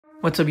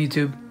What's up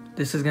YouTube?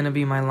 This is going to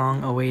be my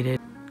long awaited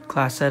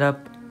class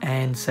setup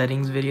and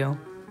settings video.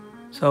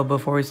 So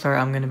before we start,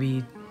 I'm going to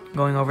be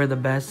going over the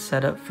best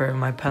setup for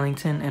my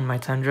Pellington and my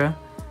Tundra,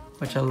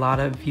 which a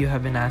lot of you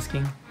have been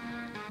asking.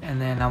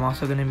 And then I'm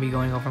also going to be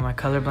going over my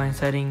colorblind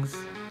settings,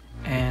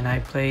 and I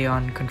play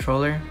on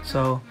controller,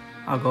 so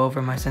I'll go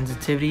over my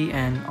sensitivity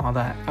and all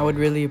that. I would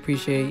really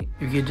appreciate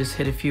if you could just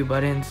hit a few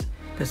buttons,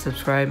 the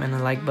subscribe and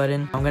the like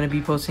button. I'm going to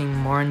be posting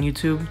more on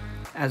YouTube,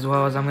 as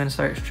well as I'm going to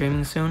start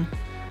streaming soon.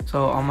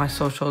 So all my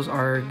socials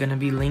are going to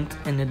be linked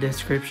in the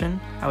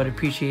description. I would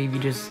appreciate if you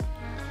just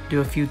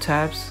do a few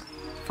taps,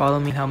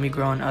 follow me, help me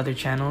grow on other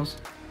channels.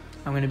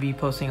 I'm going to be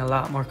posting a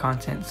lot more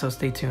content, so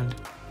stay tuned.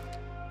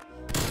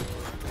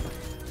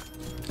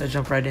 Let's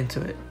jump right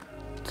into it.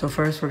 So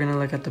first we're going to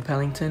look at the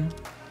Pellington.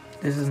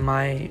 This is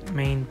my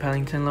main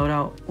Pellington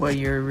loadout. What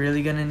you're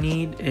really going to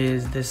need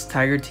is this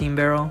Tiger Team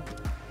barrel.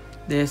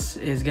 This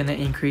is going to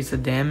increase the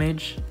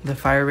damage, the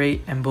fire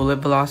rate, and bullet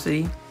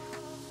velocity,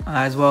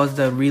 as well as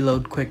the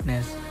reload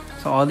quickness.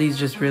 So all these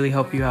just really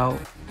help you out.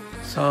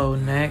 So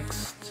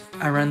next,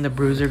 I run the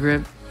bruiser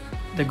grip.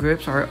 The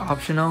grips are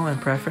optional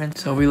and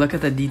preference. So we look at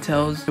the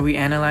details, we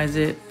analyze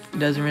it. It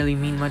doesn't really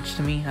mean much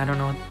to me. I don't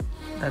know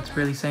what that's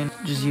really saying.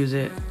 Just use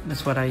it.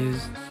 That's what I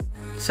use.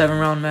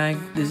 7-round mag.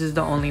 This is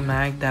the only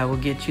mag that will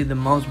get you the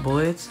most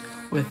bullets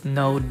with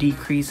no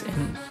decrease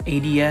in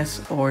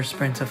ADS or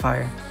sprint to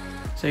fire.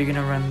 So you're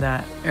gonna run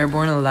that.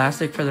 Airborne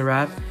elastic for the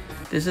wrap.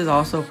 This is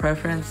also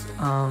preference.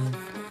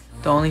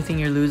 The only thing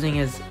you're losing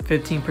is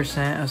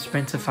 15% of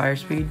sprint to fire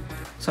speed.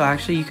 So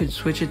actually you could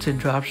switch it to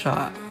drop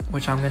shot,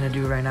 which I'm gonna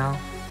do right now.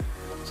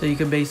 So you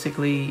could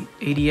basically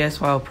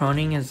ADS while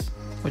proning,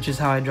 which is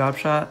how I drop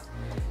shot,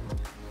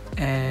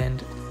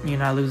 and you're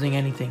not losing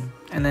anything.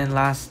 And then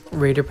last,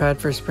 radar pad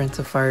for sprint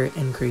to fire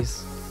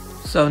increase.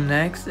 So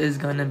next is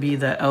gonna be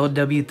the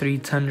LW3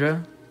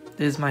 Tundra.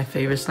 This is my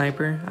favorite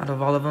sniper out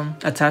of all of them.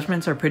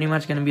 Attachments are pretty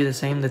much gonna be the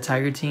same. The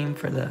Tiger Team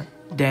for the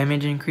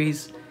damage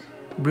increase,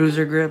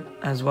 bruiser grip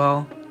as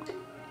well,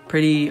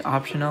 pretty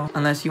optional.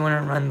 Unless you want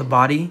to run the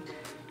body,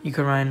 you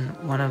could run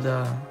one of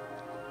the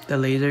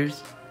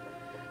lasers.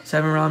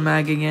 7-round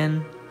mag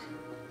again.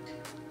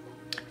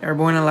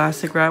 Airborne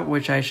elastic wrap,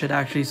 which I should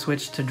actually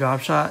switch to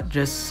drop shot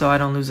just so I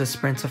don't lose a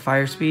sprint to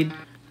fire speed.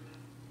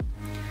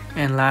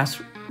 And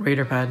last,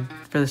 radar pad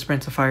for the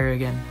sprint to fire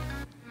again.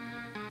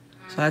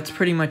 So that's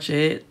pretty much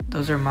it.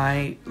 Those are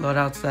my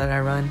loadouts that I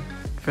run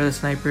for the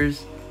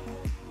snipers.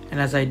 And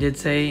as I did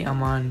say,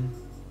 I'm on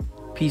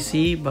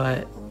PC,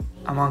 but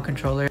I'm on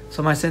controller.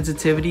 So my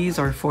sensitivities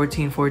are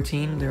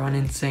 1414. They're on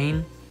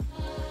insane.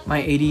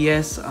 My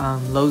ADS,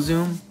 low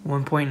zoom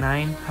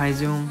 1.9, high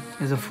zoom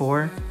is a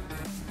 4.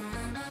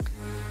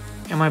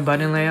 And my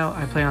button layout,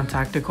 I play on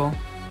tactical.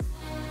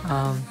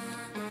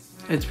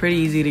 It's pretty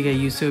easy to get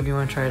used to if you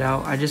want to try it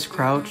out. I just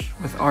crouch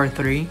with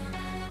R3,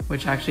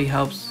 which actually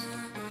helps,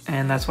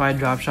 and that's why I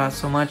drop shot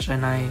so much,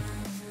 and I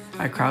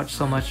crouch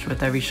so much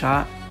with every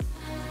shot.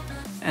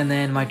 And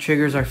then my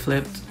triggers are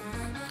flipped.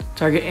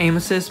 Target aim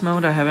assist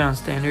mode, I have it on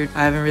standard.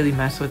 I haven't really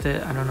messed with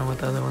it. I don't know what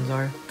the other ones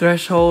are.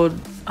 Threshold,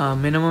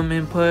 minimum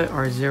input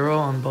are 0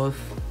 on both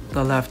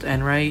the left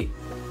and right.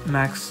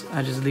 Max,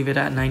 I just leave it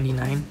at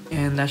 99.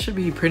 And that should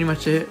be pretty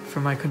much it for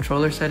my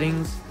controller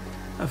settings.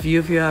 A few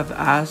of you have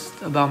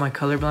asked about my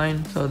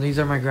colorblind. So these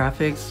are my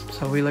graphics.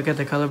 So we look at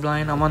the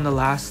colorblind. I'm on the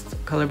last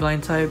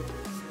colorblind type.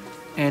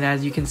 And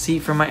as you can see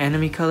from my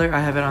enemy color, I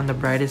have it on the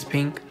brightest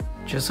pink,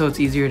 just so it's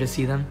easier to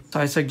see them. So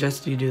I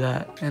suggest you do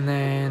that. And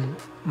then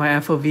my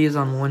FOV is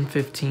on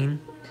 115.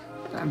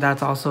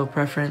 That's also a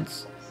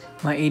preference.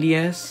 My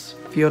ADS,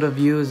 field of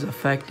view, is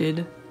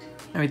affected.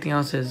 Everything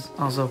else is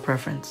also a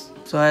preference.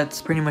 So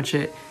that's pretty much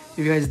it. If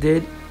you guys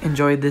did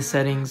enjoy this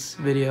settings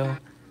video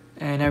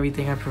and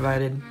everything I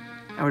provided,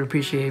 I would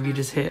appreciate if you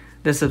just hit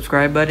the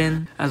subscribe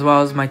button, as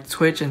well as my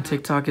Twitch and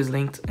TikTok is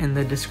linked in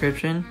the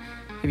description.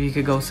 If you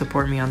could go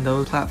support me on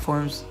those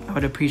platforms, I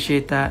would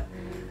appreciate that.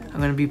 I'm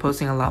going to be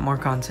posting a lot more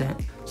content.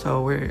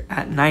 So we're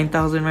at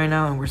 9,000 right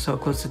now, and we're so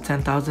close to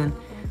 10,000.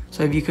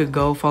 So if you could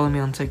go follow me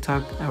on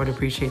TikTok, I would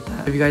appreciate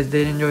that. If you guys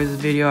did enjoy this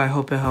video, I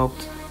hope it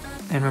helped.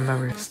 And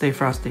remember, stay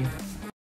frosty.